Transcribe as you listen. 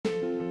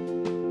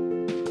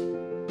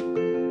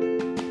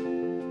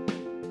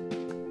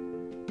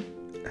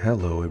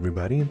Hello,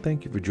 everybody, and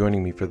thank you for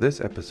joining me for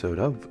this episode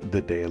of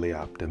The Daily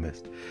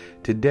Optimist.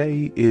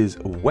 Today is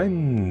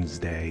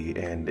Wednesday,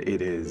 and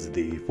it is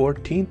the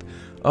 14th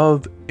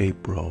of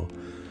April.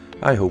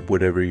 I hope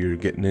whatever you're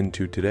getting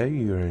into today,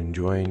 you're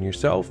enjoying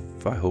yourself.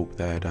 I hope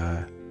that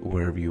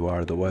wherever you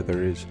are, the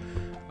weather is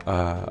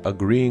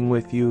agreeing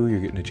with you. You're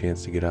getting a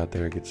chance to get out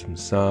there, get some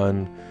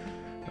sun.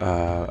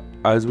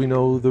 As we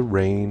know, the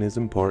rain is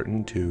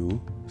important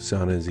too.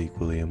 Sun is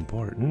equally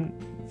important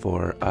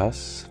for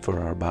us, for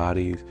our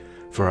bodies,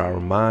 for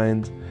our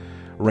minds.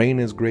 Rain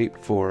is great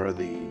for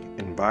the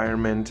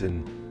environment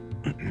and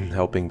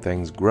helping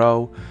things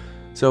grow.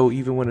 So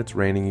even when it's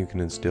raining, you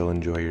can still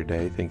enjoy your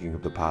day, thinking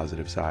of the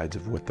positive sides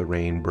of what the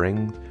rain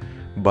brings.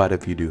 But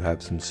if you do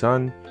have some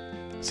sun,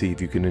 see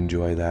if you can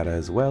enjoy that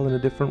as well in a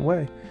different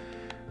way.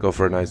 Go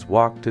for a nice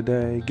walk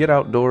today. Get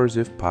outdoors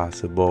if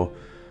possible.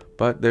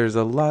 But there's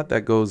a lot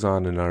that goes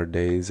on in our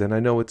days, and I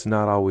know it's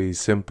not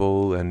always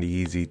simple and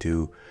easy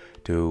to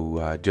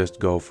just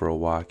go for a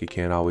walk. You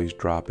can't always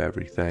drop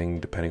everything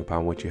depending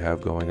upon what you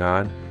have going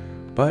on,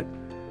 but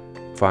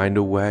find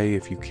a way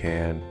if you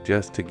can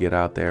just to get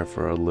out there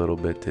for a little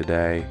bit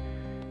today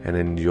and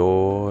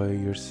enjoy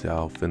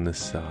yourself in the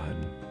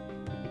sun.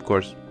 Of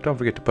course, don't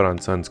forget to put on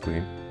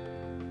sunscreen.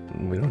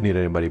 We don't need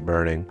anybody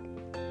burning,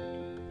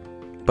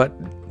 but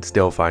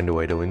still find a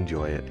way to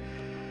enjoy it.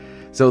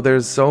 So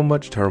there's so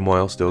much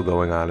turmoil still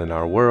going on in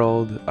our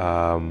world.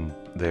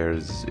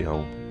 There's,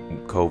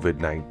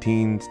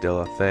 COVID-19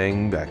 still a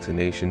thing.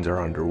 Vaccinations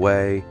are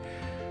underway.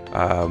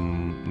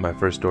 My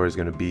first story is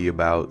going to be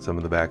about some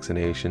of the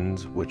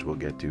vaccinations, which we'll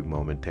get to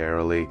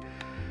momentarily.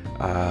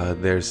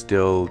 There's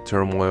still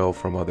turmoil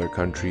from other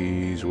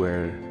countries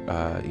where,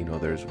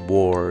 there's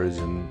wars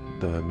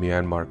and the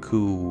Myanmar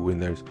coup,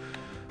 and there's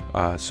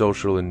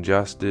social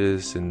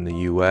injustice in the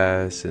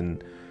U.S.,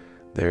 and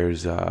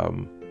there's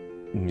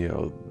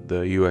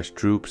the U.S.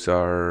 troops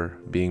are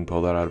being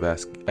pulled out of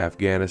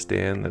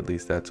Afghanistan. At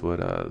least that's what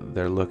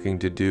they're looking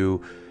to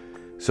do.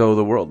 So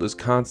the world is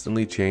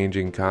constantly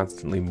changing,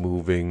 constantly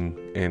moving,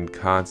 and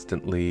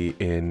constantly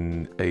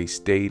in a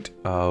state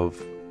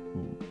of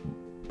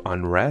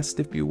unrest,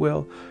 if you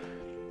will.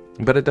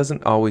 But it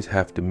doesn't always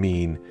have to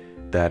mean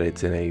that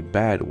it's in a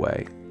bad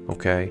way,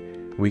 okay?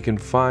 We can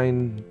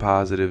find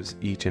positives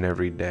each and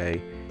every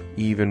day,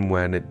 even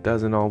when it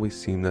doesn't always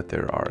seem that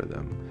there are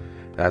them.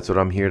 That's what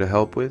I'm here to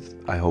help with.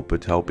 I hope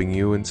it's helping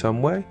you in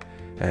some way.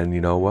 And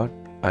you know what?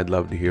 I'd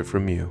love to hear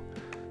from you.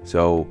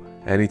 So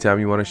anytime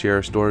you want to share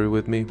a story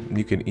with me,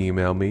 you can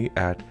email me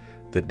at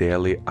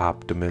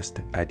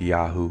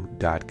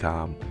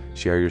thedailyoptimist@yahoo.com.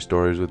 Share your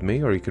stories with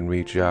me, or you can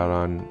reach out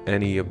on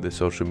any of the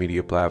social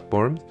media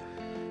platforms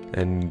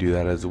and do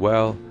that as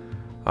well.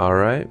 All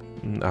right.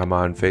 I'm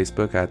on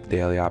Facebook at The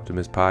Daily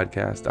Optimist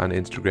Podcast, on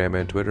Instagram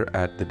and Twitter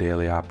at The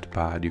Daily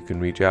Optipod. You can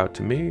reach out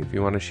to me if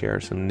you want to share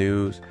some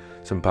news,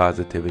 some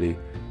positivity.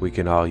 We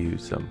can all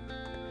use some.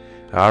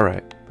 All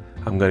right.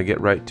 I'm going to get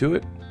right to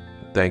it.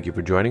 Thank you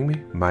for joining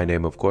me. My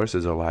name, of course,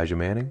 is Elijah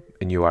Manning,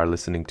 and you are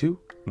listening to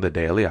The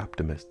Daily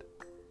Optimist.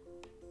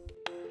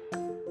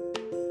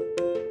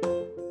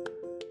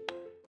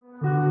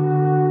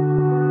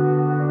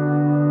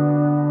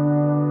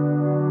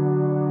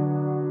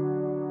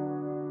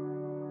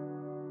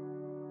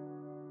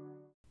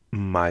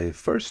 My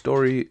first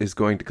story is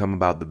going to come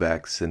about the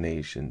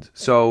vaccinations.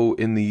 So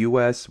in the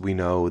U.S., we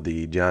know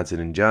the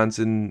Johnson &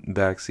 Johnson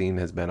vaccine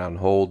has been on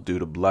hold due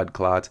to blood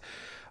clots.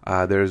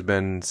 There's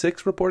been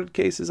 6 reported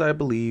cases, I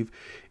believe.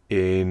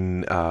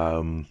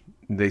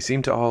 They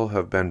seem to all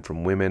have been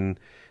from women.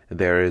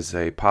 There is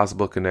a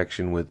possible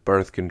connection with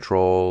birth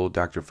control.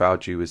 Dr.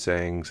 Fauci was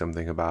saying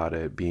something about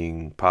it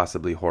being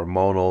possibly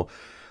hormonal.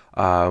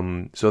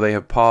 So they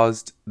have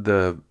paused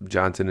the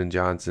Johnson &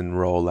 Johnson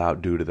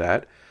rollout due to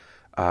that.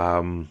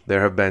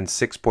 There have been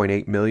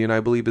 6.8 million, I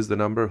believe is the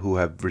number, who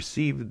have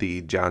received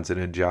the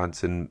Johnson &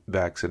 Johnson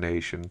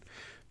vaccination.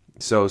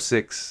 So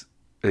 6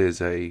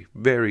 is a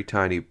very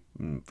tiny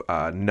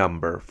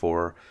number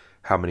for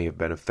how many have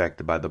been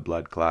affected by the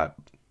blood clot.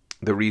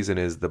 The reason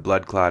is the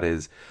blood clot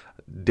is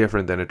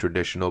different than a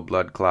traditional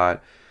blood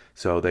clot.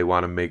 So they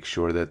want to make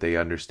sure that they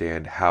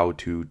understand how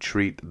to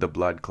treat the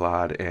blood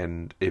clot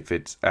and if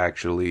it's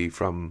actually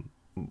from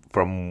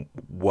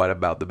what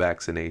about the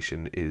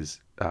vaccination is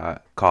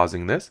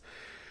causing this.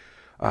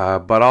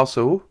 But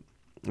also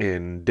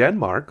in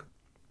Denmark,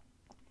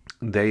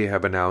 they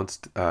have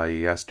announced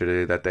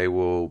yesterday that they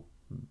will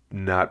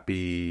not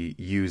be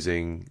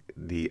using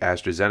the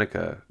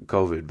AstraZeneca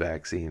COVID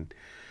vaccine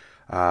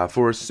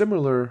for a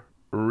similar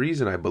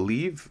reason, I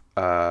believe.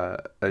 I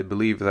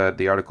believe that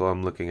the article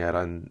I'm looking at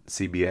on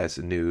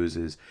CBS News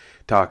is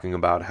talking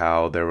about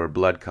how there were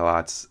blood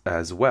clots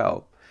as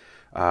well.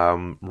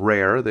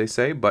 Rare, they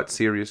say, but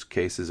serious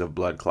cases of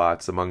blood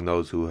clots among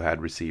those who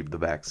had received the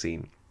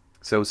vaccine.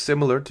 So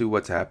similar to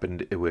what's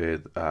happened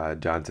with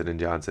Johnson &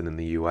 Johnson in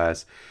the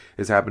U.S.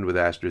 has happened with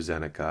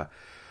AstraZeneca.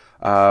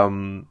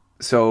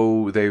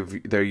 So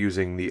they're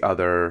using the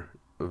other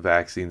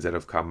vaccines that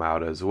have come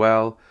out as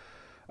well.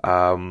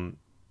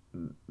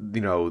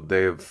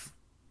 They've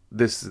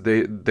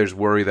there's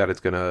worry that it's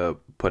going to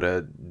put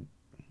a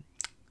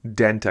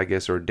dent, I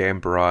guess, or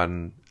damper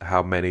on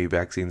how many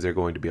vaccines they're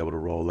going to be able to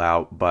roll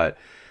out, but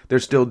they're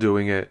still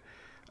doing it.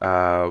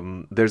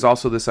 There's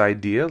also this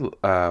idea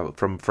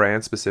from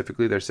France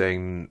specifically. They're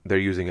saying they're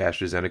using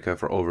AstraZeneca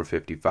for over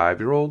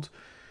 55-year-olds.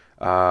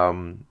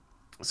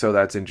 So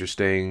that's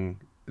interesting.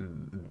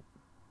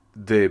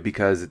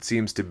 Because it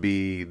seems to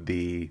be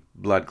the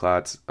blood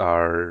clots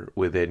are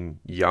within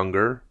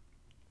younger.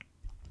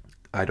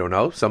 I don't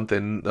know,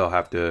 something they'll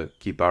have to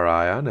keep our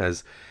eye on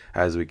as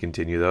we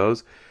continue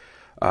those.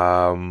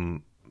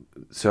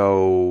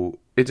 So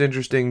it's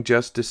interesting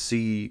just to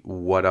see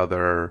what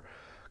other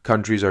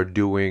countries are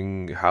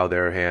doing, how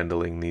they're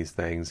handling these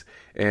things.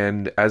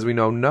 And as we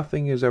know,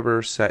 nothing is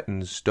ever set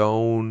in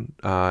stone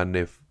on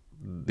if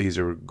these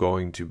are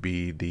going to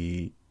be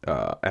the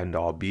end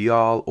all be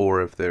all,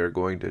 or if they're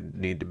going to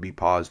need to be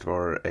paused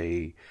for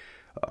a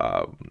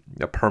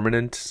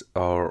permanent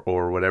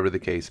or whatever the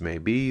case may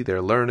be.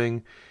 They're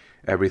learning.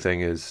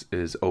 Everything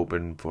is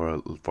open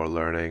for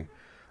learning.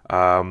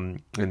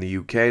 In the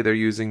UK, they're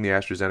using the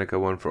AstraZeneca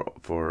one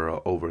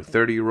for over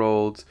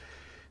 30-year-olds.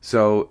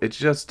 So it's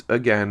just,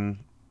 again,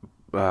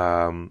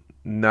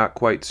 not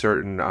quite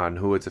certain on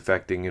who it's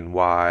affecting and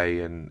why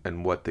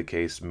and what the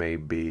case may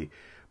be.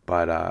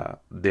 But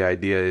the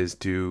idea is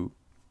to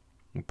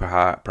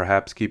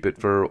perhaps keep it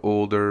for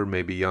older,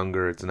 maybe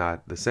younger. It's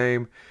not the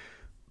same.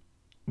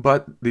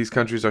 But these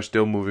countries are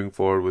still moving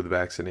forward with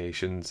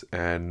vaccinations,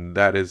 and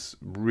that is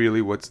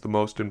really what's the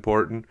most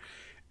important.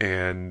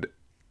 And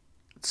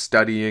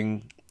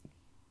studying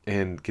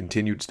and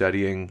continued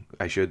studying,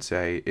 I should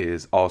say,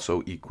 is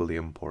also equally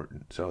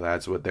important. So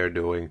that's what they're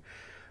doing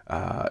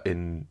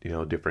in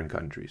different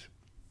countries.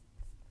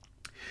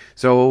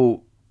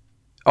 So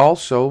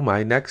also,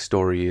 my next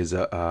story is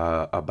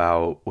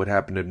about what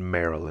happened in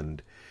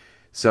Maryland.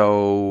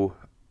 So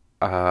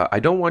I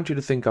don't want you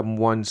to think I'm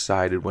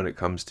one-sided when it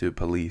comes to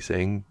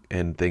policing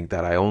and think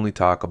that I only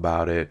talk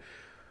about it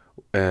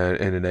in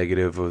a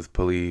negative of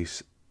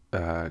police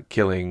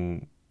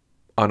killing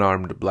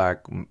unarmed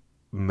black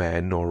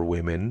men or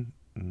women.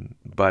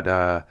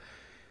 But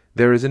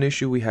there is an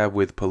issue we have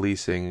with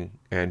policing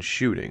and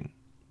shooting.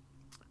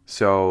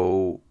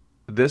 So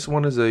this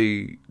one is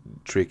a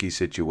tricky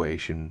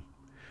situation.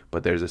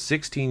 But there's a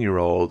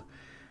 16-year-old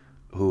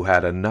who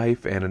had a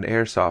knife and an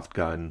airsoft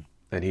gun,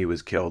 and he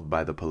was killed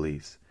by the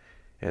police.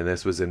 And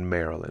this was in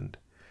Maryland.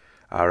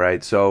 All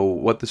right, so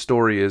what the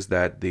story is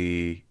that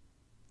the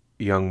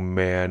young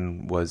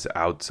man was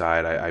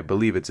outside, I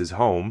believe it's his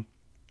home,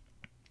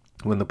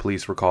 when the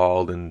police were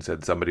called and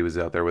said somebody was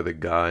out there with a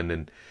gun.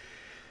 And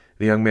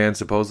the young man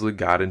supposedly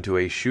got into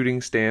a shooting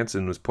stance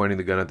and was pointing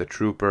the gun at the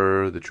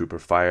trooper. The trooper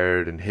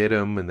fired and hit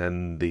him, and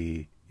then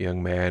the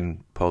young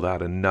man pulled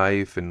out a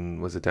knife and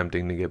was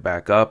attempting to get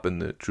back up,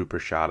 and the trooper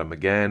shot him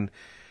again.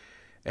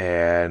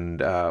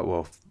 And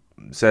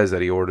says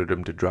that he ordered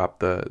him to drop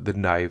the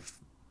knife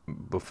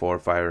before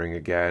firing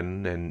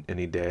again, and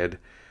he did,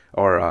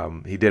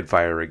 or he did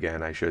fire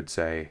again, I should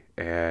say.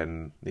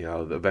 And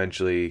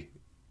eventually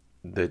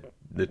the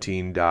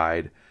teen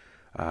died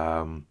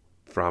from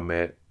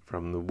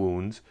the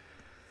wounds.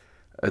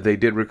 They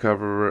did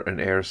recover an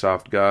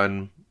airsoft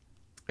gun,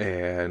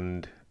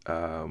 and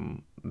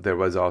there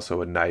was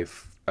also a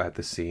knife at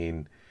the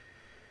scene.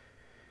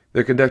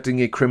 They're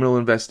conducting a criminal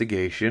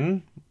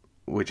investigation,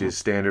 which is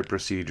standard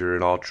procedure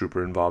in all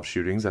trooper-involved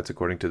shootings. That's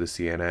according to the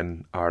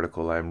CNN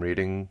article I'm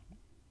reading.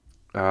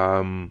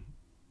 The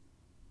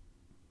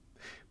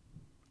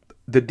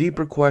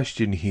deeper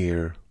question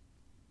here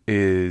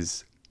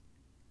is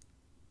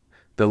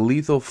the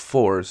lethal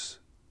force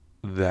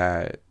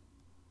that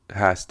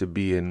has to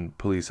be in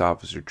police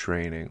officer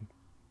training.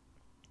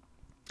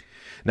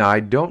 Now,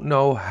 I don't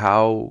know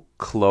how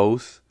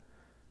close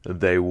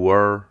they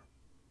were.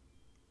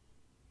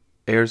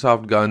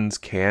 Airsoft guns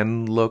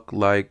can look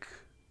like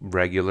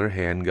regular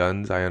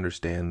handguns, I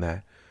understand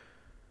that.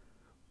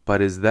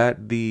 But is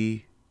that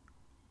the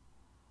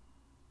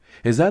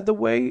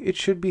way it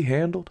should be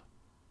handled?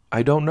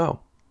 I don't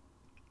know.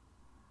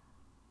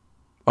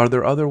 Are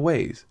there other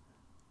ways?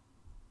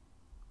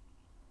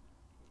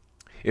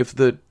 If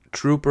the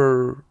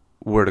trooper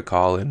were to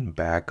call in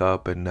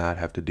backup and not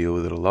have to deal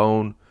with it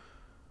alone,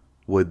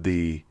 would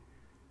the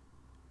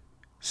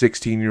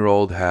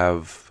 16-year-old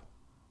have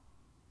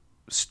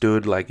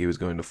stood like he was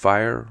going to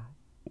fire?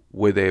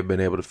 Would they have been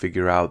able to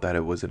figure out that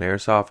it was an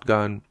airsoft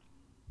gun?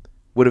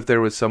 What if there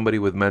was somebody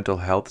with mental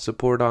health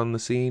support on the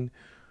scene?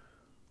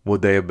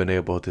 Would they have been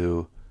able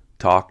to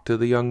talk to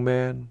the young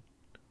man?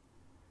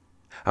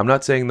 I'm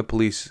not saying the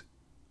police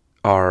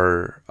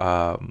are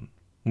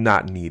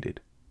not needed.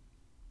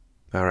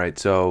 All right,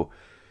 so,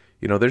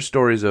 there's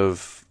stories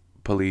of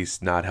police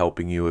not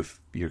helping you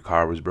if your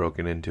car was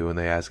broken into, and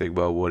they ask, like,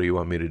 well, what do you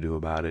want me to do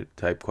about it?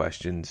 Type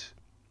questions.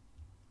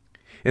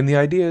 And the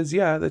idea is,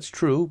 yeah, that's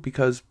true,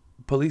 because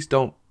police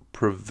don't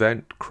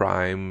prevent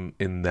crime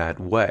in that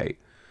way.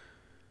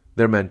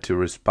 They're meant to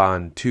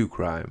respond to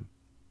crime,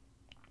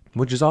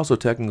 which is also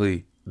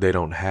technically they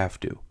don't have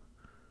to.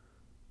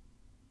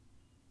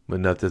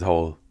 But that's a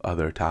whole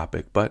other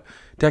topic. But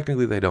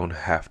technically they don't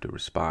have to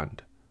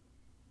respond.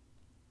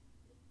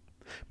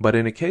 But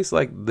in a case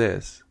like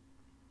this,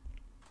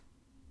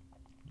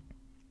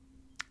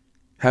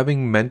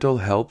 having mental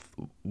health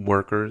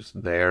workers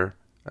there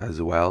as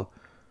well,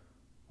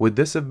 would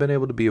this have been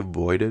able to be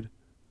avoided?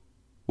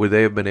 Would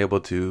they have been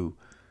able to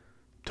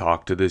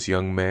talk to this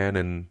young man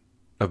and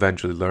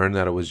eventually learn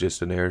that it was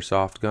just an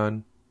airsoft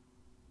gun?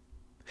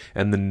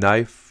 And the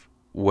knife,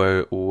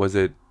 was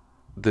it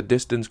the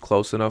distance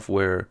close enough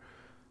where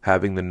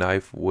having the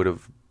knife would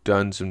have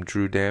done some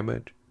true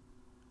damage?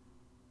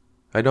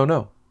 I don't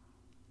know.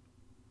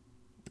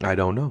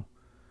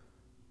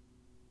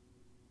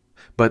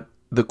 But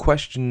the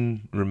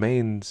question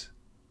remains,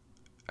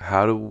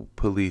 how do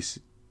police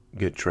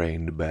get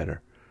trained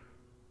better?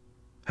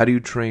 How do you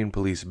train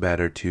police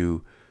better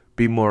to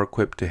be more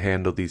equipped to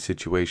handle these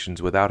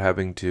situations without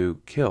having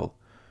to kill?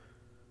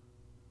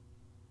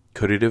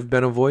 Could it have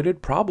been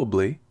avoided?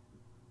 Probably.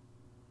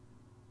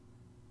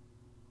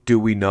 Do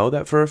we know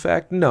that for a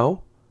fact?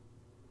 No.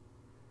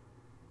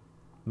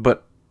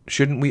 But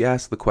shouldn't we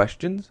ask the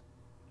questions?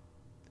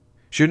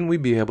 Shouldn't we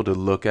be able to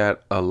look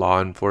at a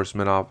law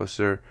enforcement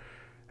officer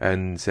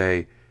and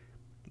say,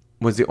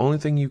 was the only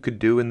thing you could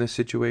do in this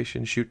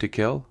situation shoot to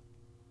kill?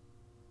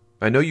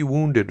 I know you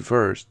wounded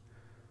first.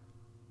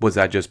 Was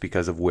that just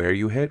because of where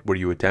you hit? Were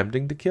you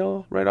attempting to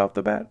kill right off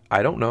the bat?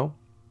 I don't know.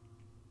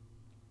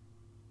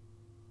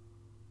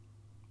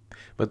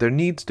 But there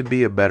needs to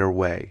be a better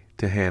way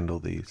to handle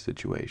these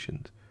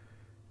situations.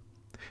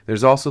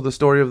 There's also the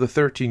story of the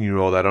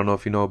 13-year-old. I don't know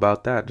if you know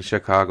about that. The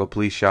Chicago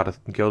police shot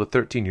and killed a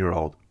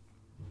 13-year-old.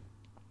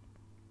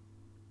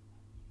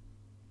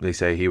 They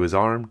say he was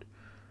armed.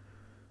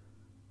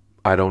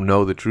 I don't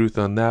know the truth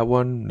on that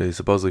one. They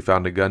supposedly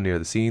found a gun near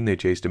the scene. They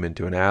chased him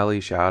into an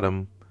alley, shot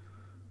him.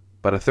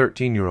 But a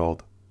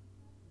 13-year-old.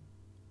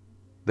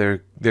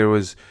 There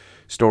was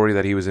story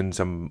that he was in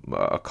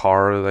a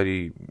car that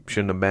he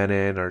shouldn't have been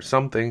in or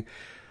something.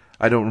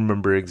 I don't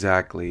remember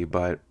exactly,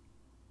 but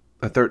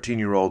a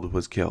 13-year-old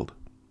was killed.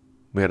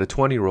 We had a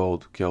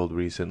 20-year-old killed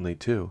recently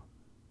too.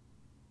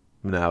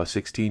 Now a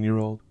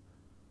 16-year-old.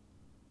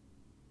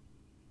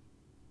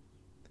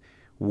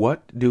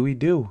 What do we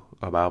do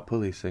about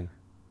policing?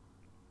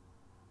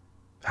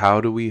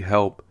 How do we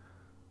help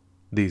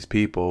these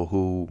people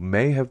who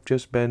may have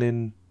just been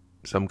in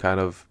some kind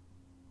of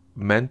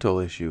mental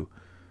issue?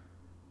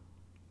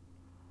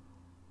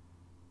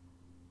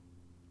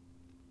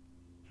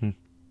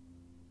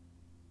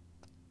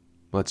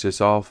 Let's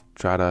just all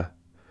try to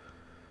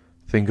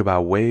think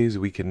about ways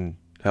we can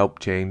help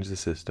change the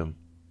system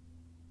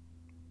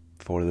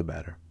for the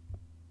better.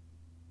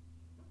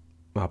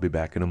 I'll be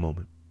back in a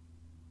moment.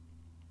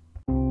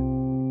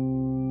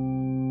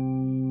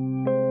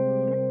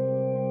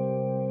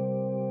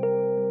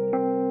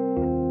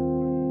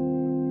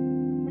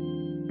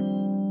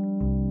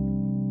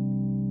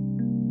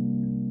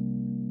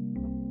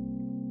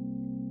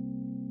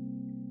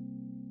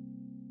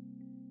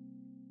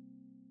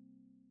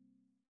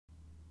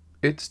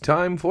 It's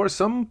time for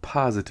some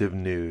positive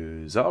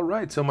news.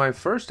 Alright, so my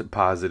first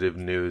positive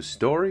news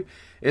story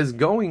is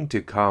going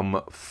to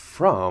come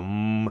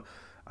from,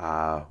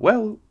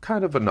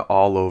 kind of an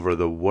all over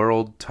the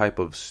world type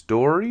of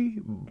story,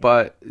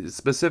 but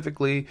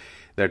specifically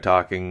they're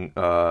talking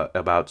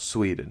about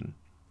Sweden.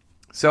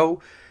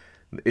 So,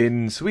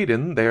 in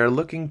Sweden, they're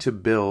looking to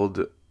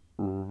build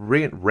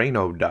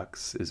Rhino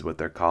ducks, is what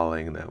they're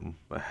calling them,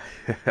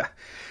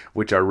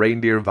 which are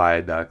reindeer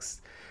viaducts.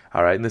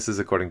 All right, and this is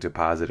according to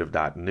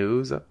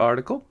Positive.news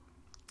article.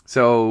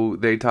 So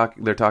they're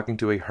talking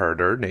to a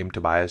herder named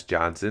Tobias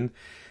Johnson.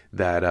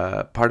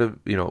 That part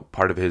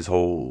of his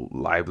whole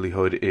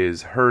livelihood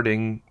is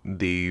herding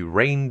the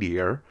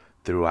reindeer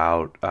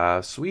throughout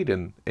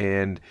Sweden,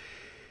 and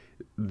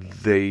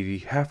they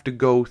have to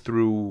go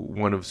through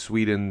one of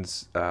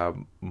Sweden's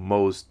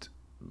most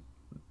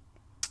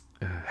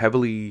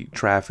heavily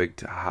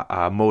trafficked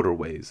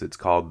motorways. It's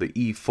called the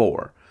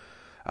E4.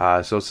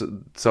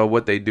 So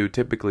what they do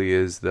typically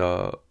is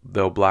they'll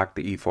block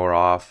the E4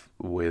 off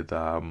with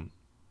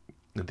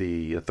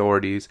the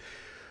authorities,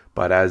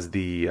 but as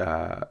the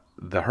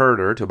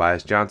herder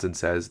Tobias Johnson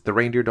says, the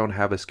reindeer don't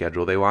have a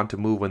schedule. They want to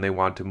move when they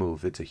want to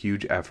move. It's a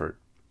huge effort.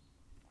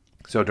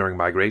 So during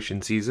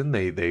migration season,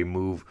 they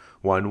move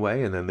one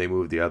way and then they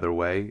move the other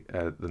way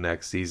at the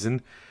next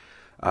season.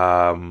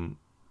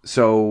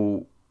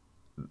 So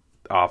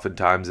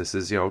oftentimes this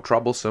is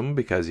troublesome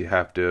because you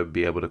have to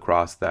be able to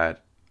cross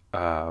that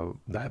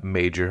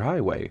major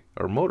highway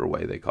or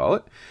motorway, they call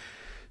it.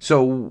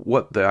 So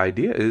what the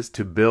idea is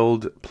to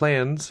build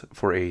plans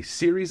for a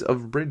series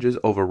of bridges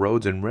over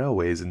roads and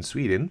railways in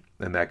Sweden,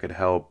 and that could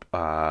help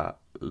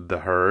the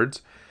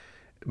herds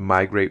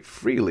migrate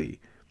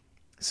freely.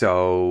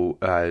 So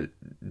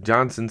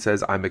Johnson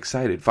says, I'm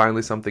excited.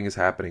 Finally, something is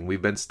happening.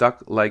 We've been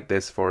stuck like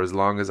this for as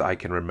long as I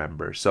can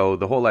remember. So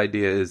the whole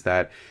idea is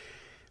that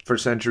for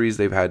centuries,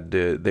 they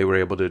were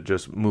able to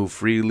just move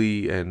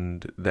freely,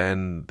 and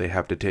then they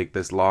have to take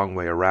this long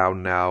way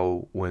around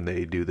now when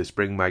they do the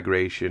spring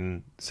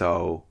migration.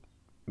 So,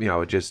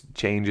 it just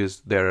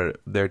changes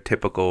their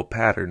typical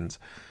patterns,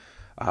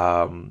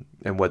 and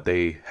what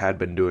they had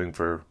been doing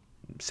for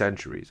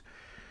centuries.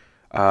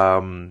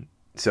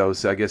 So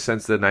I guess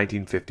since the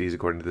 1950s,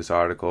 according to this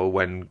article,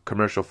 when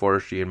commercial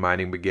forestry and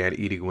mining began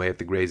eating away at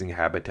the grazing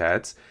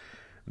habitats,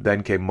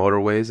 then came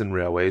motorways and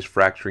railways,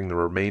 fracturing the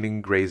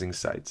remaining grazing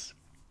sites.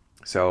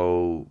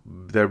 So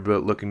they're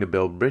looking to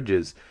build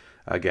bridges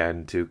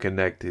again to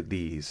connect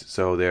these.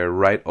 So they're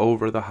right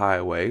over the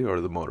highway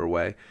or the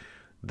motorway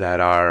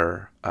that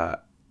are,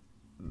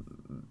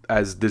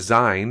 as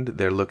designed,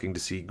 they're looking to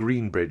see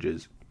green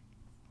bridges.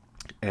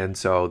 And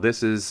so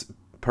this is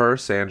Per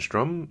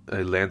Sandstrom,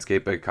 a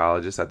landscape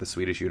ecologist at the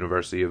Swedish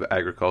University of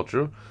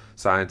Agricultural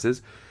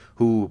Sciences,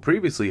 who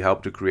previously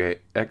helped to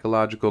create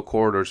ecological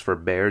corridors for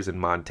bears in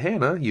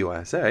Montana,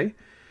 USA,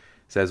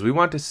 says, "We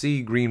want to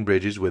see green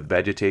bridges with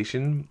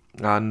vegetation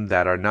on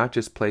that are not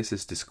just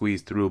places to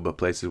squeeze through, but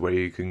places where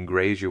you can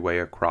graze your way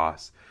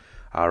across."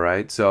 All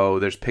right, so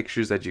there's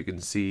pictures that you can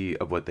see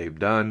of what they've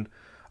done.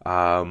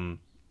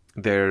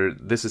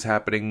 This is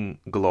happening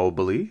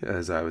globally,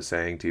 as I was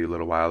saying to you a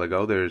little while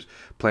ago. There's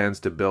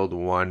plans to build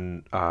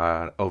one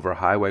over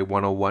Highway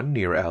 101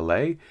 near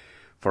LA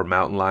for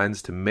mountain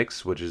lions to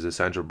mix, which is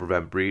essential to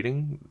prevent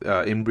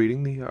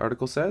inbreeding, the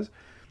article says.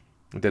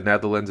 The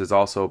Netherlands is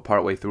also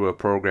partway through a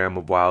program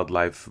of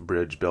wildlife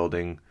bridge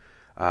building.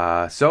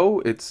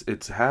 So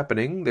it's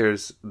happening.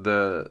 There's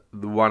the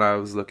one I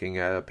was looking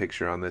at, a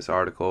picture on this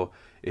article,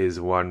 is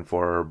one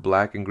for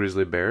black and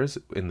grizzly bears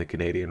in the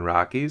Canadian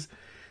Rockies.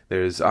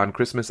 There's on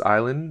Christmas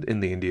Island in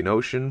the Indian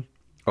Ocean,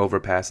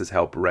 overpasses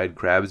help red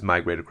crabs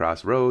migrate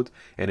across roads,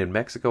 and in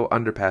Mexico,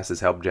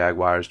 underpasses help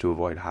jaguars to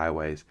avoid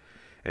highways.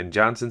 And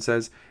Johnson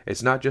says,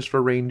 "It's not just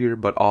for reindeer,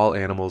 but all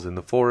animals in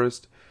the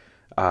forest.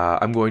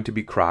 I'm going to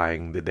be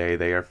crying the day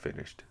they are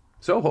finished."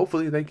 So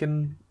hopefully they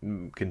can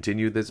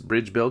continue this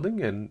bridge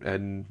building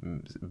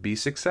and be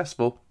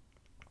successful.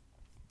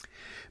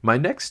 My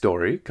next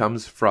story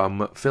comes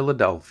from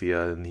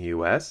Philadelphia in the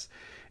U.S.,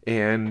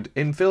 and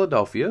in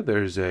Philadelphia,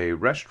 there's a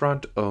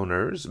restaurant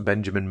owners,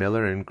 Benjamin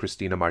Miller and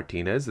Christina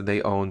Martinez.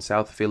 They own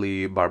South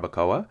Philly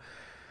Barbacoa.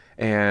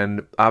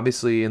 And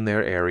obviously in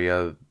their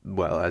area,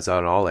 well, as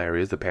on all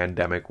areas, the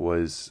pandemic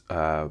was,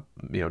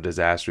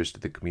 disastrous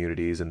to the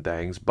communities and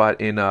things. But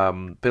in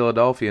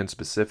Philadelphia and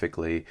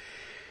specifically,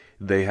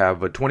 they have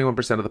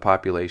 21% of the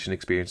population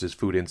experiences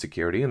food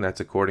insecurity, and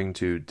that's according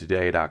to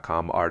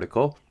Today.com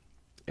article.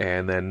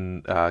 And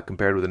then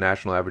compared with a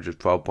national average of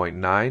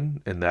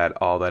 12.9, and that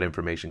all that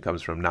information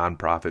comes from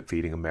nonprofit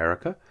Feeding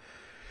America.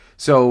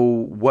 So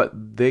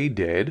what they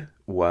did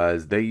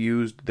was they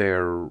used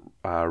their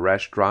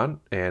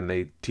restaurant, and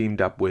they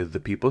teamed up with the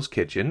People's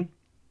Kitchen,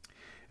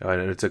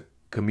 and it's a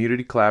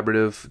community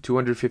collaborative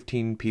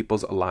 215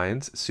 People's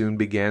Alliance, soon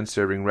began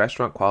serving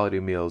restaurant quality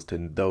meals to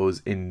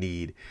those in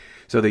need.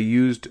 So they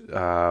used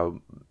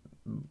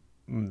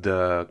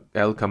the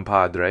El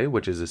Compadre,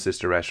 which is a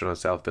sister restaurant of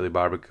South Philly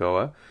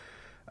Barbacoa,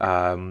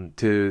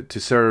 to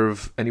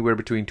serve anywhere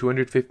between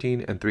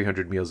 215 and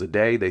 300 meals a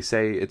day. They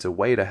say it's a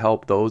way to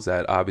help those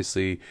that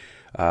obviously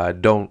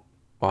don't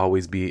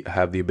always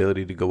have the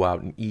ability to go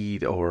out and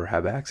eat or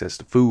have access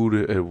to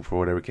food, for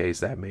whatever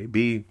case that may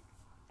be.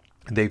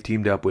 They've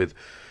teamed up with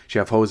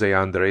Chef Jose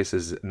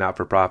Andres'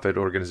 not-for-profit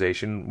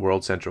organization,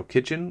 World Central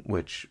Kitchen,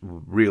 which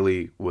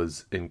really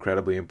was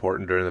incredibly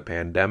important during the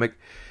pandemic.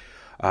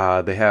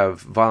 They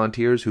have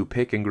volunteers who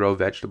pick and grow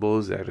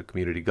vegetables at a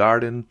community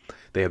garden.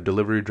 They have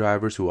delivery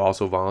drivers who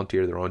also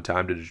volunteer their own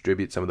time to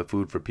distribute some of the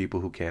food for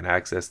people who can't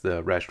access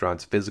the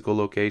restaurant's physical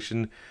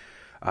location.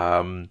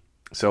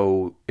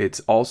 So it's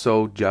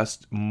also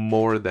just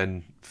more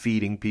than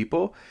feeding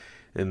people.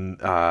 And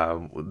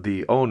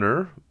the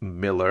owner,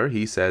 Miller,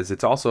 he says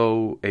it's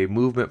also a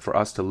movement for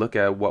us to look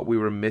at what we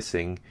were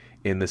missing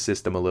in the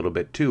system a little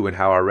bit too, and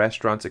how our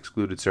restaurants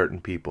excluded certain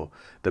people.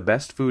 The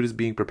best food is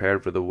being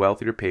prepared for the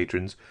wealthier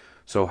patrons,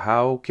 so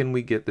how can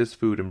we get this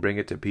food and bring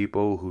it to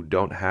people who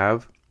don't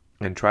have,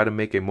 and try to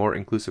make a more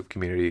inclusive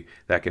community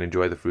that can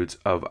enjoy the fruits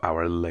of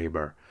our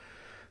labor?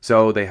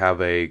 So they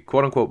have a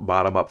quote-unquote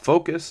bottom-up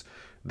focus.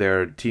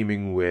 They're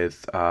teaming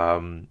with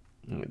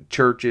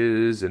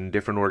churches and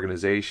different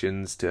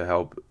organizations to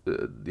help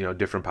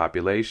different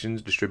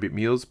populations distribute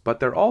meals, but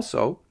they're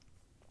also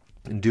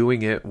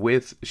doing it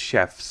with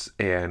chefs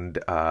and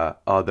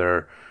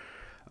other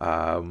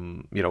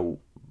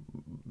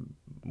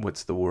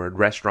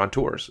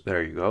restaurateurs.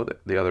 There you go,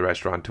 the other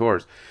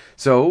restaurateurs.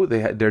 So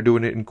they're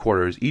doing it in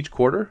quarters. Each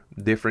quarter,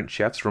 different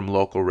chefs from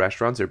local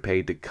restaurants are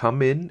paid to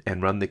come in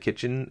and run the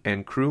kitchen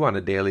and crew on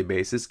a daily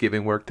basis,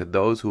 giving work to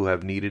those who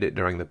have needed it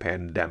during the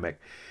pandemic.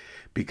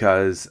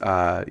 Because,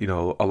 a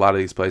lot of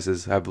these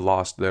places have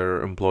lost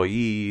their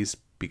employees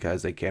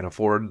because they can't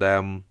afford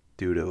them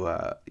due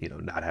to,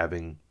 not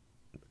having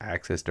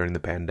access during the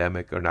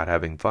pandemic, or not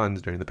having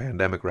funds during the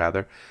pandemic,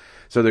 rather.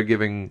 So they're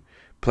giving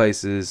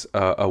places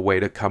a way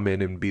to come in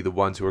and be the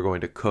ones who are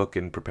going to cook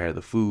and prepare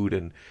the food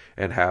and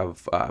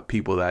have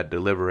people that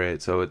deliver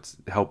it. So it's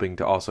helping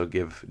to also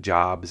give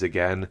jobs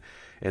again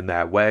in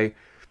that way.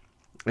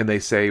 And they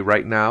say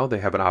right now they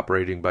have an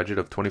operating budget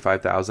of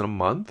 $25,000 a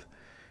month.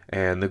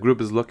 And the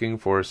group is looking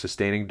for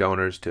sustaining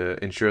donors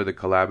to ensure the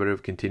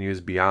collaborative continues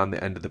beyond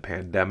the end of the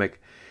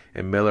pandemic.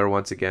 And Miller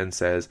once again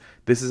says,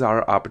 "This is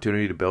our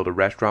opportunity to build a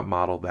restaurant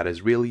model that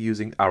is really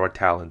using our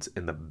talents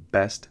in the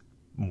best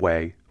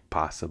way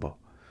possible."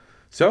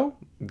 So,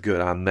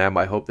 good on them.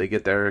 I hope they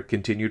get their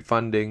continued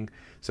funding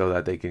so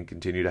that they can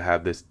continue to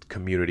have this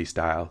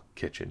community-style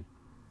kitchen.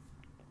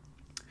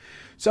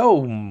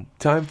 So,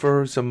 time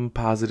for some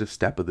positive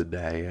step of the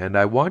day. And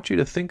I want you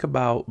to think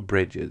about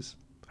bridges.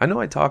 I know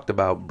I talked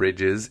about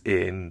bridges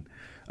in,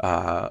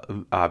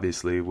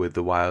 obviously, with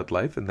the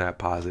wildlife and that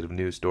positive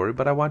news story,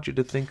 but I want you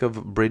to think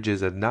of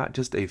bridges as not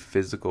just a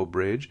physical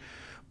bridge,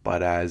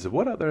 but as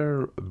what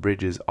other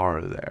bridges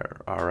are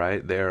there, all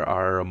right? There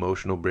are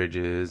emotional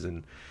bridges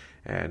and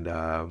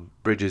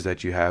bridges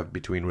that you have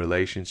between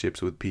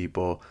relationships with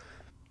people.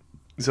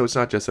 So it's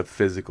not just a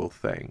physical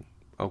thing,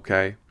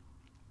 okay?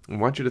 I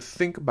want you to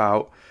think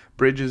about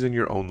bridges in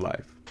your own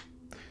life.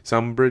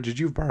 Some bridges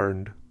you've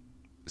burned,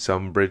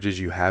 some bridges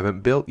you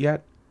haven't built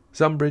yet,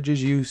 some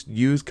bridges you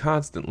use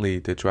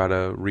constantly to try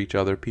to reach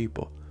other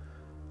people.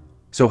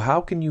 So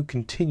how can you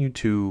continue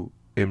to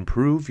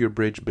improve your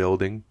bridge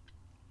building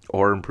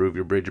or improve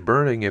your bridge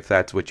burning if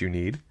that's what you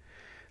need?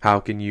 How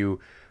can you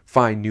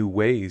find new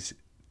ways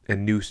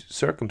and new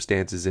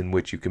circumstances in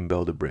which you can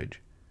build a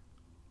bridge?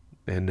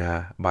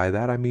 And by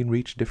that I mean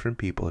reach different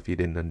people if you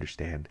didn't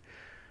understand.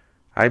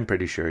 I'm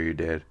pretty sure you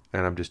did,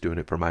 and I'm just doing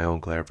it for my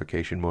own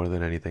clarification more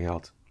than anything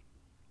else.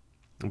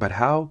 But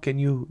how can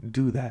you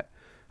do that?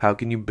 How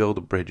can you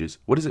build bridges?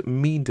 What does it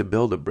mean to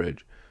build a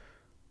bridge?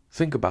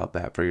 Think about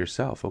that for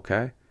yourself,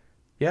 okay?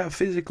 Yeah,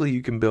 physically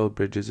you can build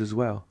bridges as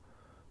well,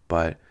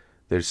 but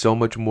there's so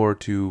much more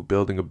to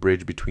building a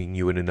bridge between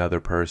you and another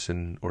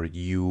person, or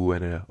you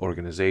and an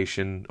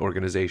organization,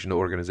 organization to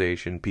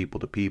organization, people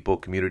to people,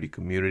 community to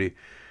community.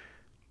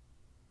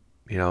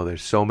 You know,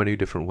 there's so many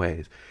different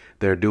ways.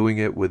 They're doing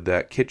it with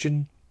that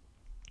kitchen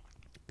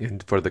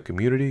and for the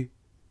community.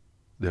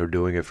 They're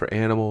doing it for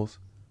animals.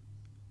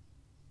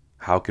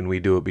 How can we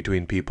do it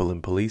between people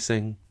and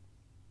policing?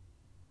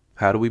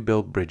 How do we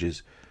build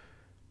bridges?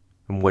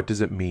 And what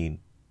does it mean?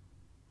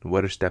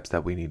 What are steps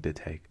that we need to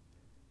take?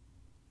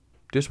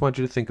 Just want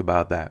you to think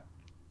about that.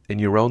 In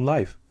your own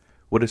life,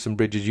 what are some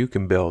bridges you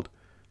can build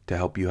to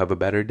help you have a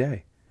better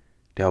day?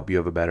 To help you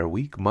have a better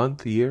week,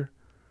 month, year?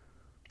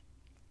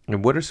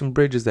 And what are some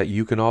bridges that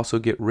you can also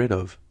get rid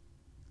of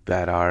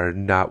that are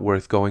not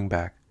worth going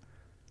back?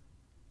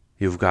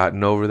 You've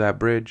gotten over that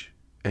bridge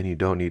and you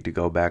don't need to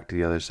go back to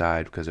the other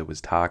side because it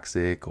was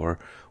toxic or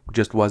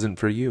just wasn't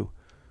for you.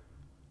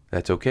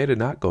 That's okay to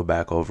not go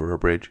back over a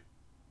bridge.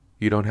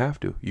 You don't have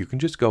to. You can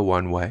just go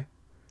one way.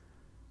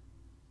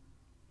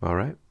 All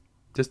right?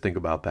 Just think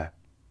about that.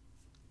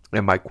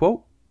 And my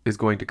quote is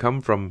going to come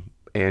from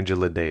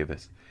Angela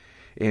Davis.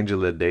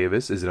 Angela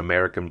Davis is an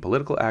American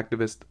political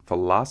activist,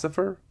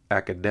 philosopher,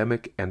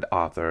 academic, and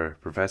author,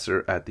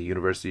 professor at the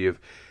University of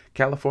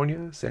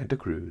California, Santa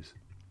Cruz.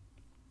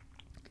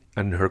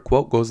 And her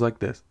quote goes like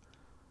this: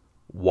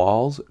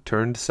 "Walls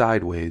turned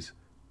sideways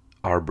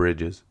are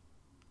bridges."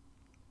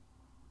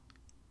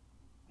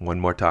 One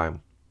more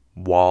time.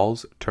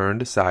 Walls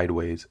turned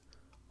sideways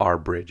are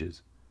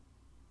bridges.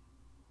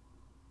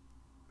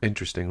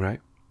 Interesting,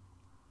 right?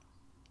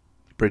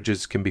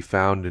 Bridges can be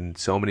found in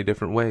so many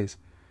different ways.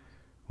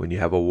 When you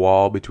have a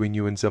wall between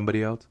you and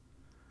somebody else,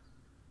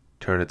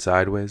 turn it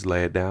sideways,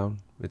 lay it down,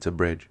 it's a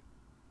bridge.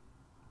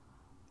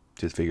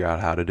 Just figure out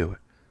how to do it.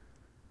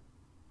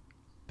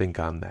 Think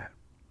on that.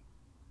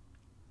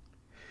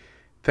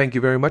 Thank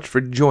you very much for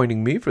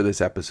joining me for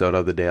this episode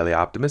of The Daily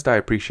Optimist. I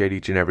appreciate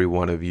each and every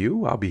one of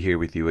you. I'll be here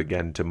with you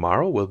again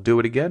tomorrow. We'll do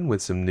it again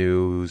with some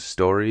news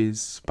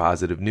stories,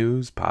 positive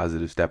news,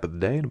 positive step of the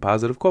day, and a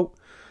positive quote.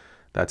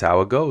 That's how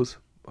it goes.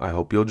 I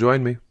hope you'll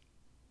join me.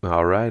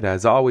 All right,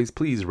 as always,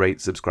 please rate,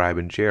 subscribe,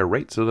 and share.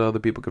 Rate so that other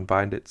people can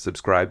find it.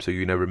 Subscribe so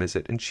you never miss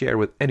it. And share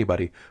with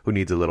anybody who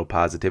needs a little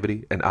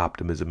positivity and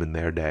optimism in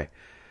their day.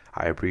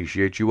 I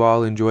appreciate you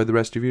all. Enjoy the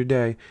rest of your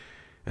day.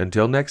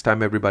 Until next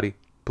time, everybody,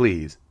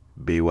 please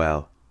be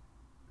well.